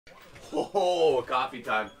Oh, coffee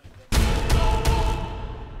time.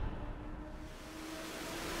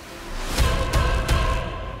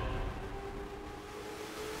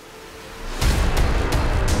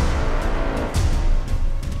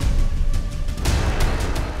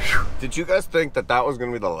 Did you guys think that that was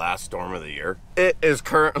gonna be the last storm of the year? It is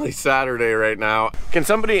currently Saturday right now. Can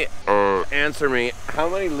somebody answer me, how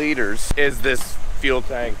many liters is this fuel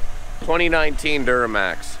tank? 2019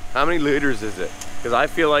 Duramax. How many liters is it? Because I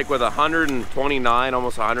feel like with 129,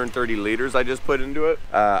 almost 130 liters I just put into it,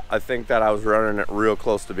 I think that I was running it real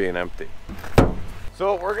close to being empty.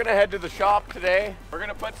 So we're gonna head to the shop today. We're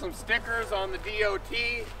gonna put some stickers on the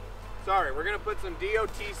DOT. Sorry, we're gonna put some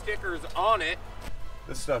DOT stickers on it.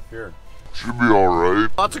 This stuff here should be all right.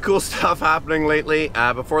 Lots of cool stuff happening lately.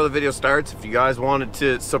 Before the video starts, if you guys wanted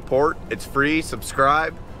to support, it's free,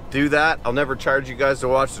 subscribe, do that. I'll never charge you guys to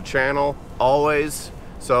watch the channel, always.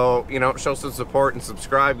 So, you know, show some support and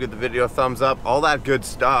subscribe, give the video a thumbs up, all that good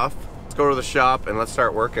stuff. Let's go to the shop and let's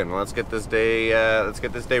start working. Let's get this day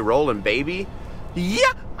rolling, baby.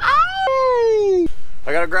 Yeah! Ow!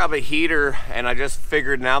 I gotta grab a heater, and I just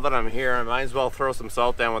figured now that I'm here, I might as well throw some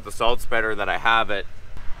salt down with the salt spreader that I have it.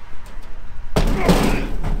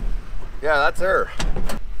 Yeah, that's her.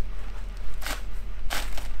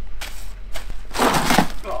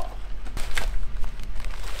 Oh.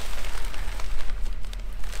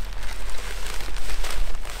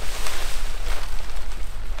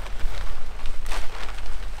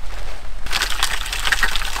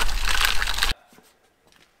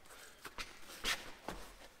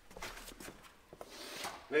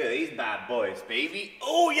 Look at these bad boys, baby.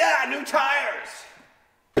 Oh yeah, new tires.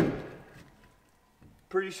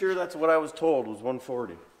 Pretty sure that's what I was told was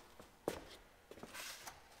 140.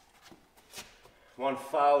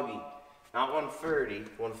 140, not 130,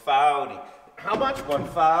 140. How much?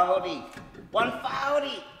 140.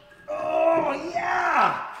 140. Oh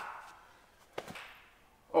yeah.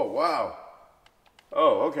 Oh wow.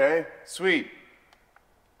 Oh, okay, sweet.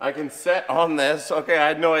 I can set on this, okay, I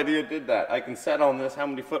had no idea it did that. I can set on this how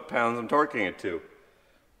many foot-pounds I'm torquing it to.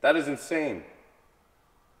 That is insane.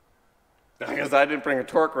 Because I didn't bring a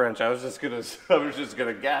torque wrench, I was just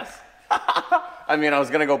gonna guess. I mean, I was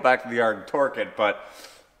gonna go back to the yard and torque it, but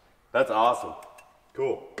that's awesome.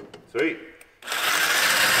 Cool, sweet.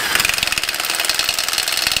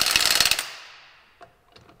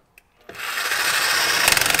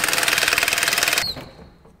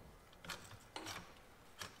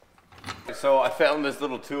 So I found this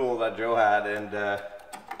little tool that Joe had, and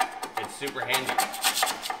it's super handy.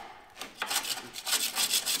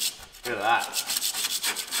 Look at that.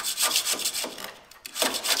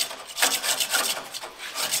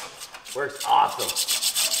 Works awesome.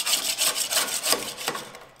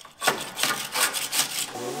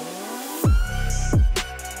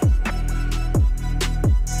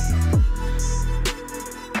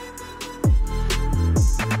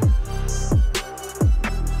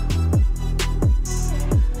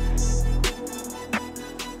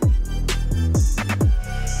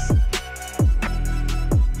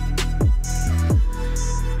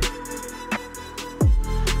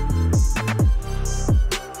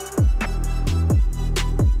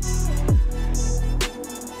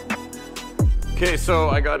 Okay, so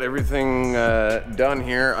I got everything done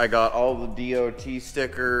here. I got all the DOT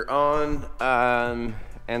sticker on,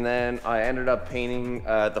 and then I ended up painting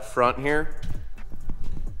the front here.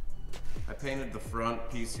 I painted the front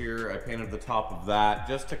piece here. I painted the top of that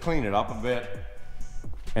just to clean it up a bit.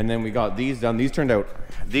 And then we got these done.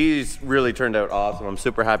 These really turned out awesome. I'm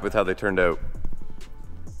super happy with how they turned out.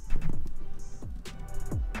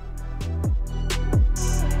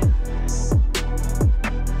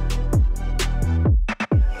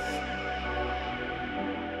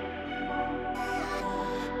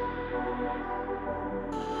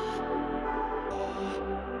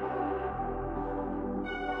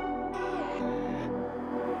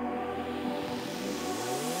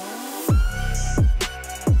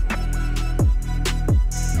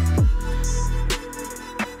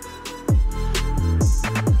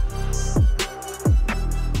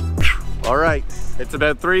 All right, it's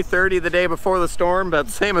about 3:30 the day before the storm, about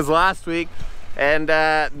the same as last week. And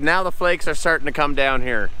now the flakes are starting to come down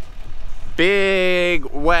here. Big,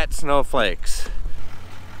 wet snowflakes.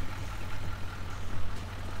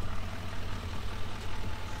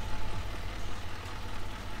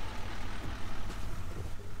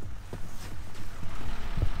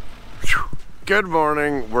 Good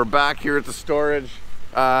morning, we're back here at the storage.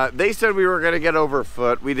 They said we were gonna get over a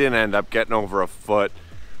foot. We didn't end up getting over a foot.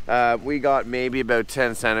 We got maybe about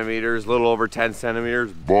 10 centimeters, a little over 10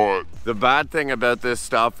 centimeters. But the bad thing about this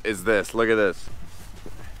stuff is this, look at this.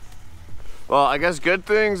 Well, I guess good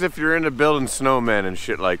things if you're into building snowmen and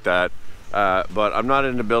shit like that. But I'm not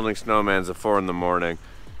into building snowmans at 4 in the morning.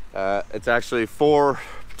 It's actually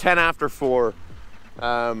 10 after 4.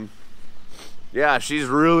 Yeah, she's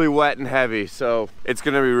really wet and heavy, so it's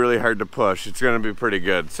gonna be really hard to push. It's gonna be pretty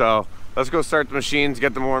good. So let's go start the machines,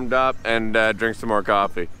 get them warmed up, and drink some more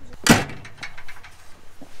coffee.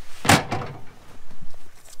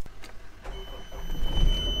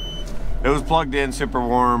 It was plugged in, super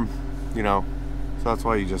warm, you know, so that's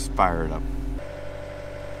why you just fire it up.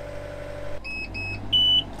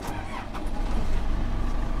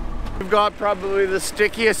 We've got probably the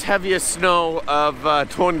stickiest, heaviest snow of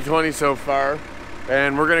 2020 so far,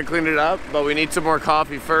 and we're gonna clean it up, but we need some more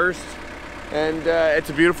coffee first. And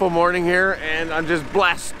it's a beautiful morning here, and I'm just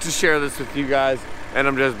blessed to share this with you guys, and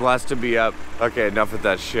I'm just blessed to be up. Okay, enough with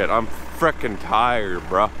that shit. I'm frickin' tired,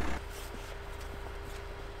 bro.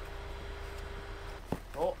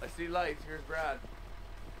 Oh, I see lights. Here's Brad.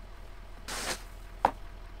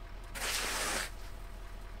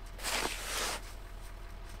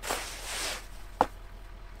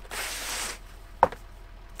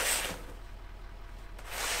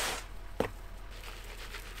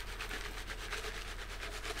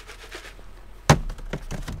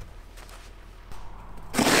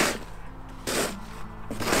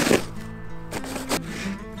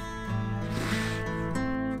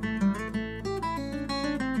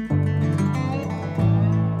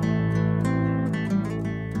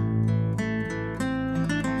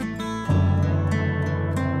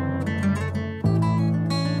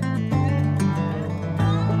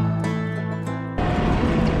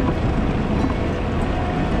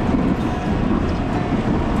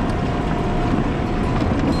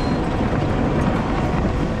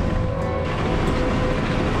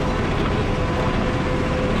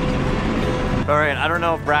 All right, I don't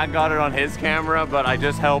know if Brad got it on his camera, but I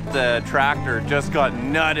just helped the tractor just got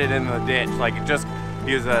nutted in the ditch. Like it just,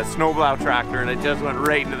 he was a snowplow tractor and it just went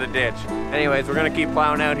right into the ditch. Anyways, we're gonna keep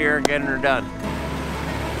plowing out here and getting her done.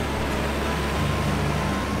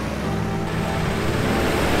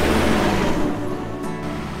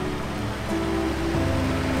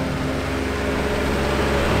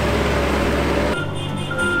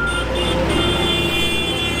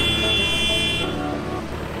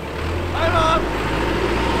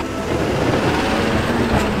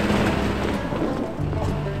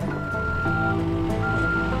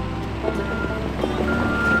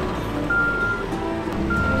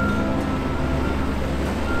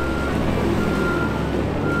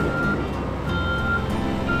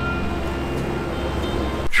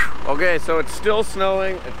 Okay, so it's still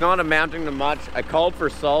snowing. It's not amounting to much. I called for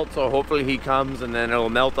salt, so hopefully he comes and then it'll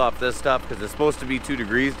melt off this stuff because it's supposed to be 2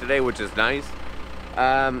 degrees today, which is nice.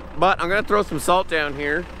 But I'm gonna throw some salt down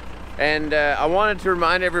here. And I wanted to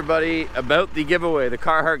remind everybody about the giveaway, the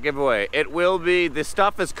Carhartt giveaway. It will be, the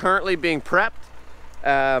stuff is currently being prepped.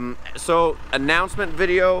 So announcement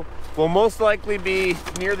video will most likely be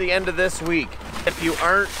near the end of this week. If you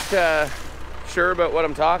aren't sure about what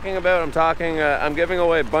I'm talking about, I'm giving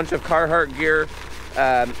away a bunch of Carhartt gear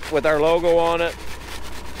with our logo on it.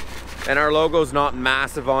 And our logo's not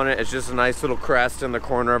massive on it, it's just a nice little crest in the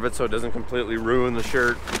corner of it so it doesn't completely ruin the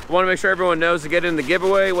shirt. I want to make sure everyone knows to get in the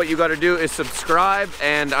giveaway. What you got to do is subscribe,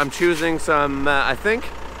 and I'm choosing some, I think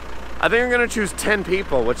I'm gonna choose 10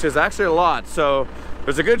 people, which is actually a lot, so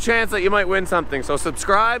there's a good chance that you might win something. So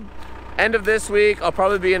subscribe. End of this week, I'll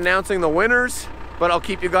probably be announcing the winners, but I'll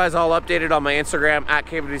keep you guys all updated on my Instagram at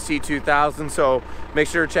KWC2000, so make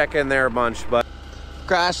sure to check in there a bunch. But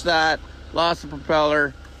crashed that, lost the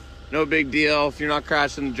propeller, no big deal. If you're not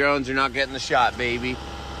crashing the drones, you're not getting the shot, baby.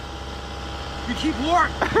 You keep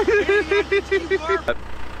warm.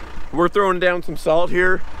 We're throwing down some salt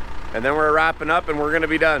here, and then we're wrapping up and we're gonna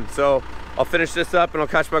be done. So I'll finish this up and I'll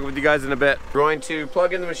catch back with you guys in a bit. We're going to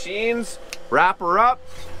plug in the machines, wrap her up.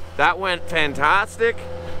 That went fantastic.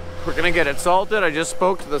 We're gonna get it salted. I just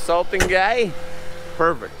spoke to the salting guy.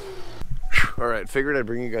 Perfect. All right, figured I'd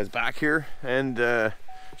bring you guys back here and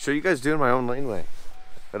show you guys doing my own laneway.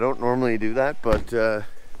 I don't normally do that, but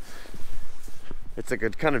it's like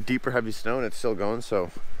a kind of deeper, heavy snow and it's still going,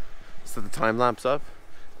 so set the time lapse up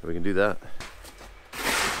and we can do that.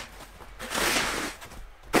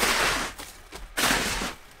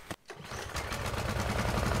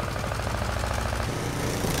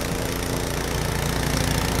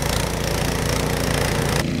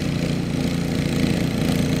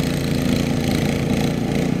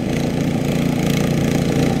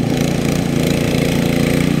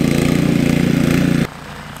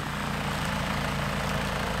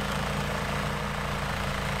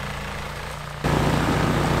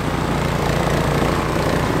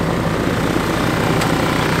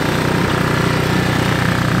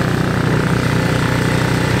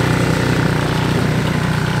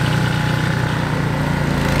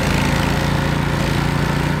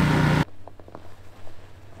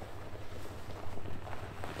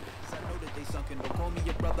 sunken. Don't call me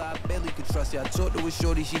your brother, I barely could trust ya. I talked to a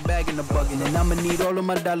shorty, she bagging the bugging. And I'ma need all of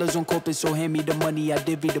my dollars on corporate, so hand me the money, I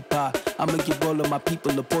divvy the pie. I'ma give all of my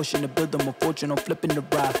people a portion to build them a fortune on flipping the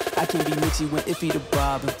ride. I can be mixy when iffy to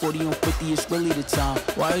bribe, and 40 on 50 is really the time.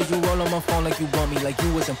 Why is you all on my phone like you want me, like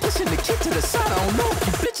you wasn't pushing the kid to the side? I don't know if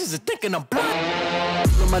you bitches are thinking I'm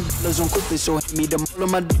blind. All of my dollars on corporate, so hand me them. All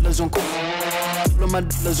of my dollars on corporate. All of my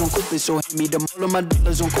dollars on corporate, so hand me them. All of my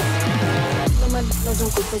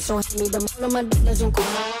dollars on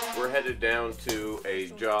corporate. We're headed down to a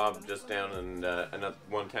job just down in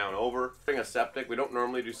one town over. Doing a septic. We don't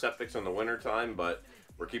normally do septics in the winter time, but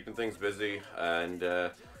we're keeping things busy, and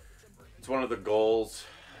it's one of the goals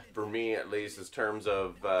for me, at least, in terms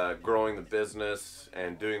of growing the business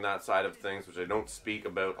and doing that side of things, which I don't speak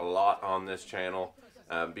about a lot on this channel.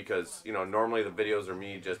 Because, you know, normally the videos are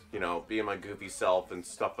me just, you know, being my goofy self and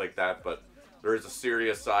stuff like that, but there is a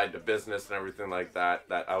serious side to business and everything like that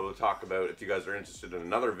that I will talk about if you guys are interested in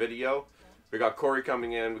another video. We got Corey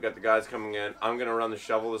coming in, we got the guys coming in. I'm going to run the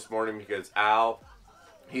shovel this morning because Al,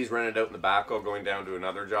 he's rented out in the backhoe going down to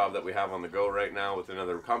another job that we have on the go right now with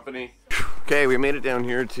another company. Okay, we made it down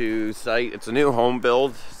here to site. It's a new home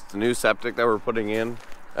build. It's a new septic that we're putting in.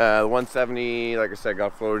 The 170, like I said,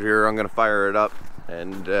 got floated here. I'm going to fire it up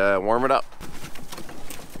and warm it up.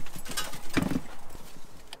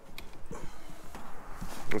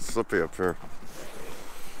 It's slippy up here.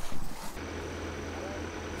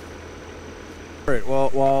 Alright, well,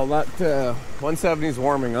 while that 170 is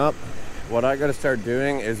warming up, what I gotta start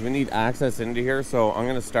doing is we need access into here. So I'm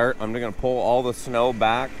gonna pull all the snow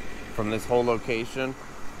back from this whole location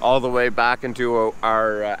all the way back into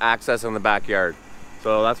our access in the backyard.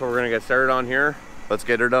 So that's what we're gonna get started on here. Let's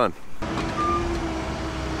get her done.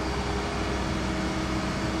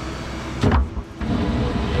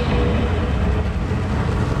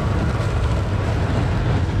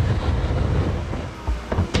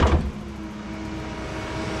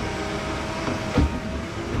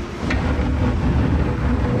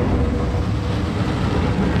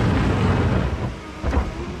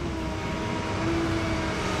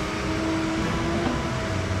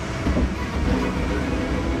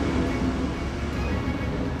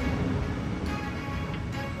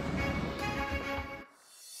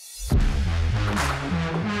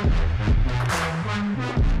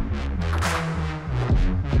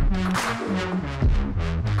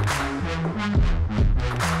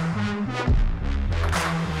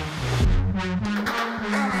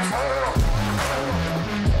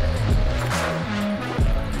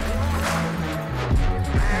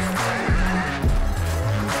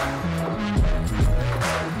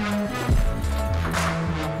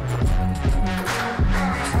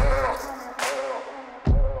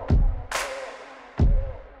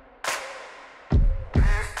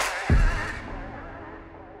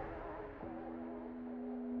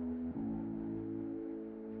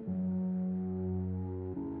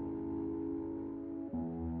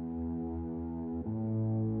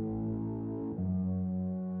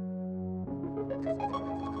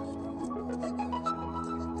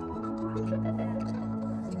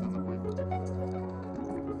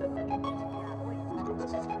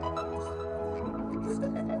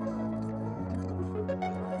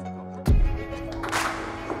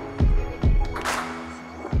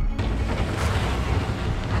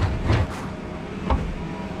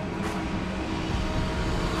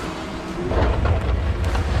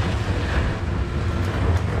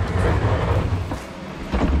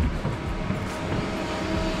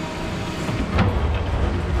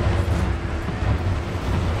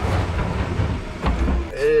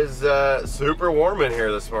 Super warm in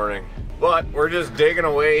here this morning, but we're just digging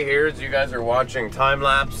away here as you guys are watching time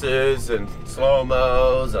lapses and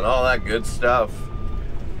slow-mos and all that good stuff.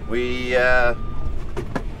 We have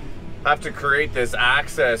to create this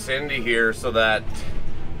access into here so that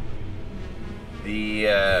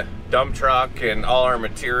the dump truck and all our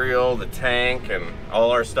material, the tank and all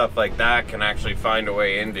our stuff like that can actually find a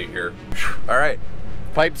way into here. All right,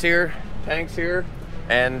 pipes here, tanks here,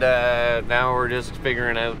 and now we're just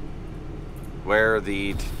figuring out where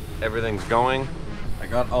everything's going. I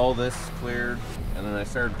got all this cleared, and then I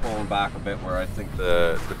started pulling back a bit where I think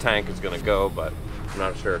the tank is gonna go, but I'm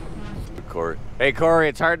not sure. Corey. Hey Corey,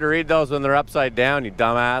 it's hard to read those when they're upside down, you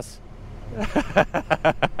dumbass.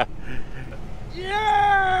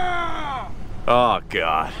 Yeah! Oh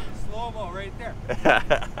God. Slow-mo right there.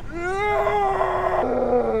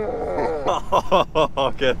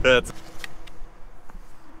 Okay, that's.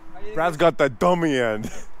 Brad's got the dummy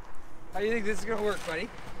end. How do you think this is gonna work, buddy?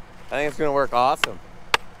 I think it's gonna work awesome.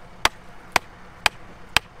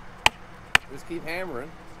 Just keep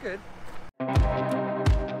hammering. It's good.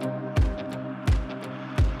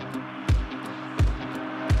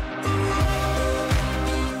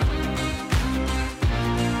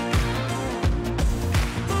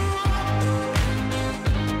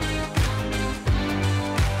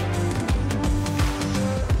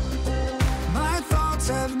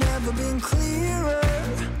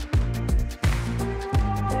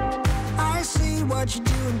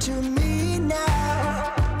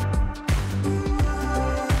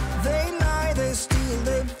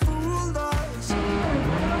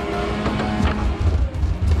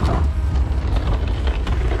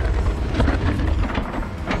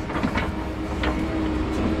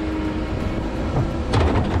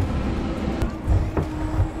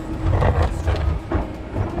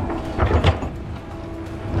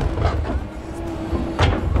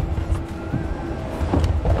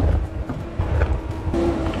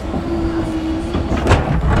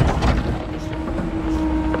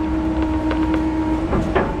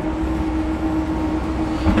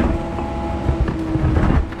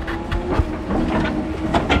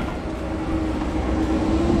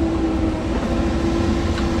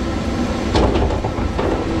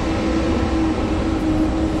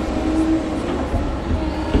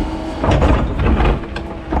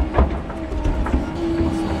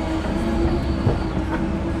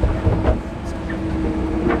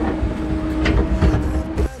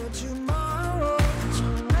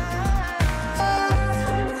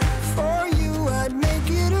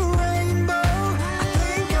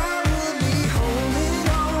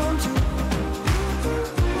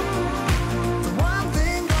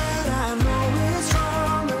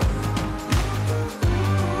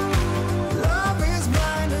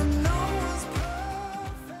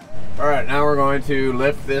 right, now we're going to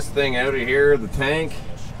lift this thing out of here, the tank.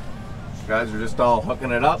 You guys are just all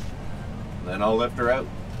hooking it up, then I'll lift her out.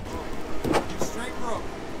 Straight broke.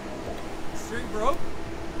 Straight broke?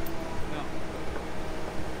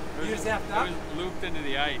 No. You just have to. It was looped into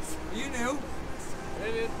the ice. You knew.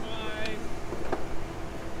 It is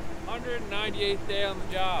my 198th day on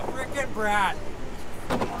the job. Frickin' Brad.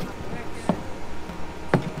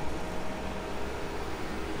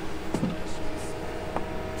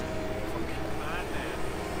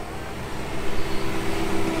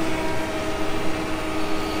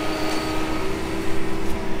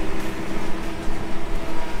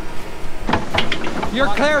 You're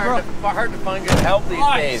clear, bro. Hard to find good help these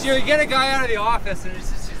days. You get a guy out of the office and it's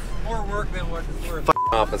just more work than what it's worth.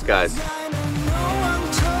 Office guys.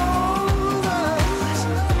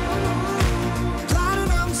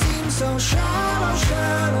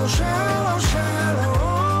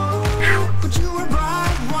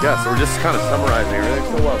 Yeah, so we're just kind of summarizing everything.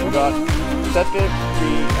 So what? We got septic,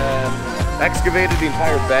 the excavated the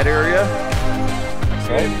entire bed area.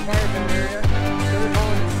 Right?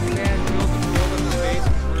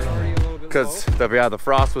 Because the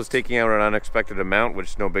frost was taking out an unexpected amount,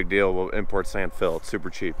 which is no big deal. We'll import sand fill. It's super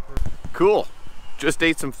cheap. Cool. Just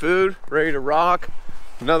ate some food, ready to rock.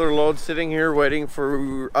 Another load sitting here waiting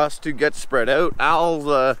for us to get spread out.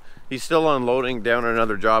 Al's he's still unloading down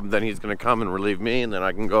another job, then he's gonna come and relieve me, and then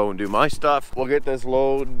I can go and do my stuff. We'll get this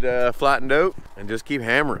load flattened out and just keep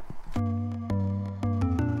hammering.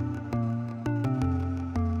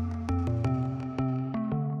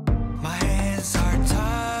 My hands are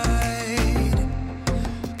tied,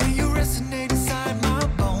 and you resonate inside my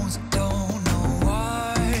bones. Don't know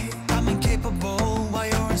why I'm incapable while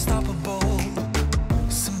you're unstoppable.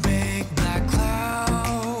 Some big black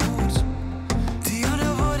clouds, the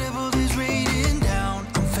unavoidable is raining down.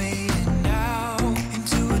 I'm fading now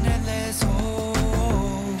into an endless hole.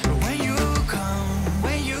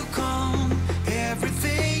 When you come,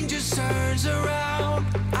 everything just turns around.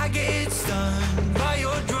 I get stunned by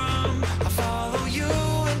your drum. I follow you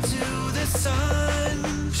into the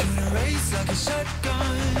sun. Shoot a race like a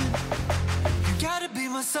shotgun. You gotta be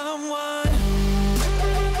my someone.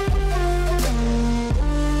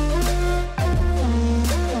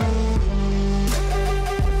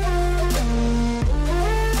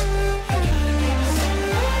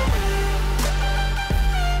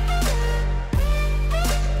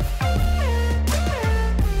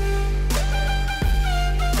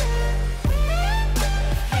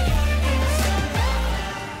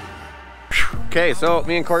 Okay, so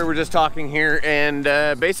me and Corey were just talking here, and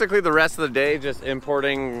basically the rest of the day just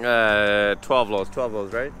importing 12 loads,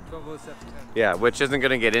 right? 12 loads, 7. Yeah, which isn't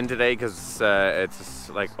gonna get in today because it's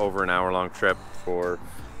like over an hour-long trip for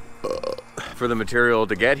the material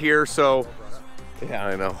to get here. So yeah,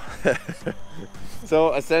 I know.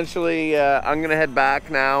 So essentially, I'm gonna head back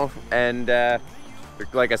now, and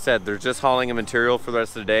like I said, they're just hauling a material for the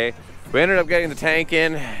rest of the day. We ended up getting the tank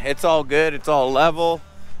in. It's all good. It's all level.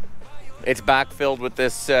 It's backfilled with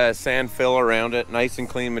this sand fill around it, nice and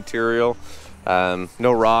clean material.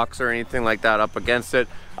 No rocks or anything like that up against it.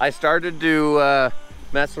 I started to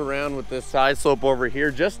mess around with this side slope over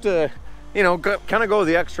here just to, you know, kind of go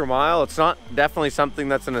the extra mile. It's not definitely something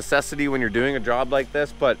that's a necessity when you're doing a job like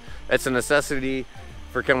this, but it's a necessity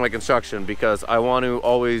for kind of like construction, because I want to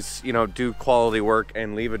always, you know, do quality work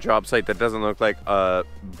and leave a job site that doesn't look like a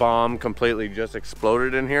bomb completely just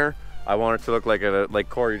exploded in here. I want it to look like like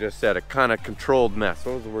Corey just said, a kind of controlled mess.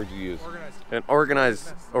 What was the word you used? Organized.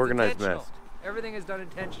 An organized mess. Everything is done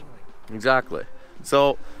intentionally. Exactly.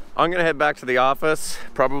 So I'm gonna head back to the office,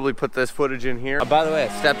 probably put this footage in here. By the way, I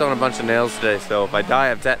stepped on a bunch of nails today, so if I die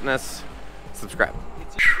of tetanus, subscribe.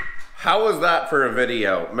 How was that for a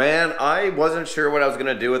video? Man, I wasn't sure what I was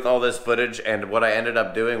gonna do with all this footage, and what I ended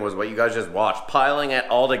up doing was what you guys just watched, piling it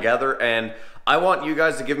all together. And I want you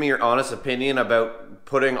guys to give me your honest opinion about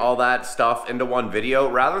putting all that stuff into one video,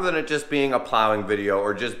 rather than it just being a plowing video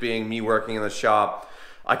or just being me working in the shop.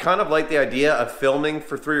 I kind of like the idea of filming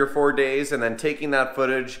for 3 or 4 days and then taking that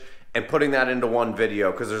footage and putting that into one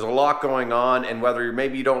video, because there's a lot going on, and whether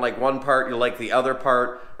maybe you don't like one part, you like the other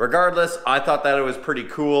part. Regardless, I thought that it was pretty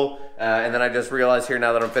cool, and then I just realized here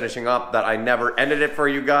now that I'm finishing up that I never ended it for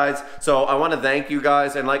you guys. So I want to thank you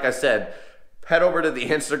guys, and like I said, head over to the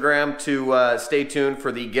Instagram to stay tuned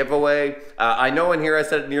for the giveaway. I know in here I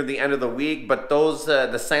said near the end of the week, but those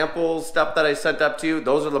the samples stuff that I sent up to you,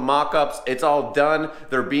 those are the mock-ups. It's all done.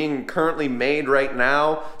 They're being currently made right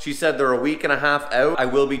now. She said they're a week and a half out. I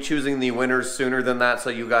will be choosing the winners sooner than that, so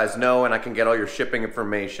you guys know, and I can get all your shipping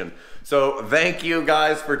information. So thank you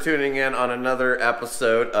guys for tuning in on another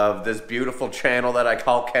episode of this beautiful channel that I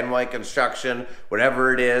call Ken White Construction,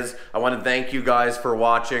 whatever it is. I want to thank you guys for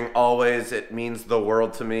watching. Always, it means the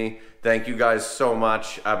world to me. Thank you guys so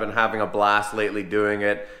much. I've been having a blast lately doing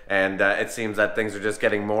it, and it seems that things are just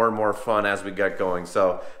getting more and more fun as we get going.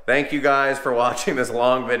 So thank you guys for watching this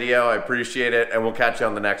long video. I appreciate it, and we'll catch you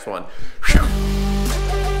on the next one.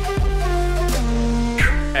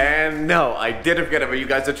 And no, I didn't forget about you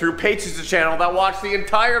guys, the true patrons of the channel that watch the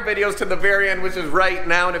entire videos to the very end, which is right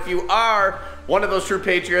now. And if you are one of those true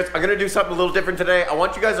patriots, I'm gonna do something a little different today. I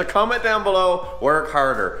want you guys to comment down below, work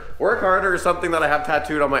harder. Work harder is something that I have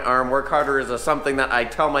tattooed on my arm. Work harder is something that I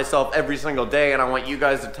tell myself every single day, and I want you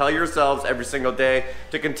guys to tell yourselves every single day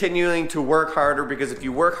to continuing to work harder, because if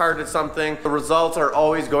you work hard at something, the results are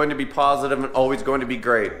always going to be positive and always going to be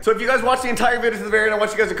great. So if you guys watch the entire video to the very end, I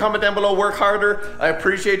want you guys to comment down below, work harder. I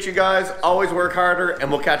appreciate you guys. Always work harder,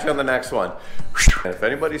 and we'll catch you on the next one. And if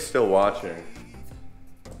anybody's still watching,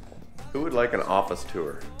 who would like an office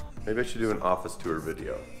tour? Maybe I should do an office tour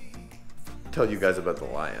video. Tell you guys about the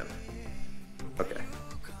lion. Okay,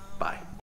 bye.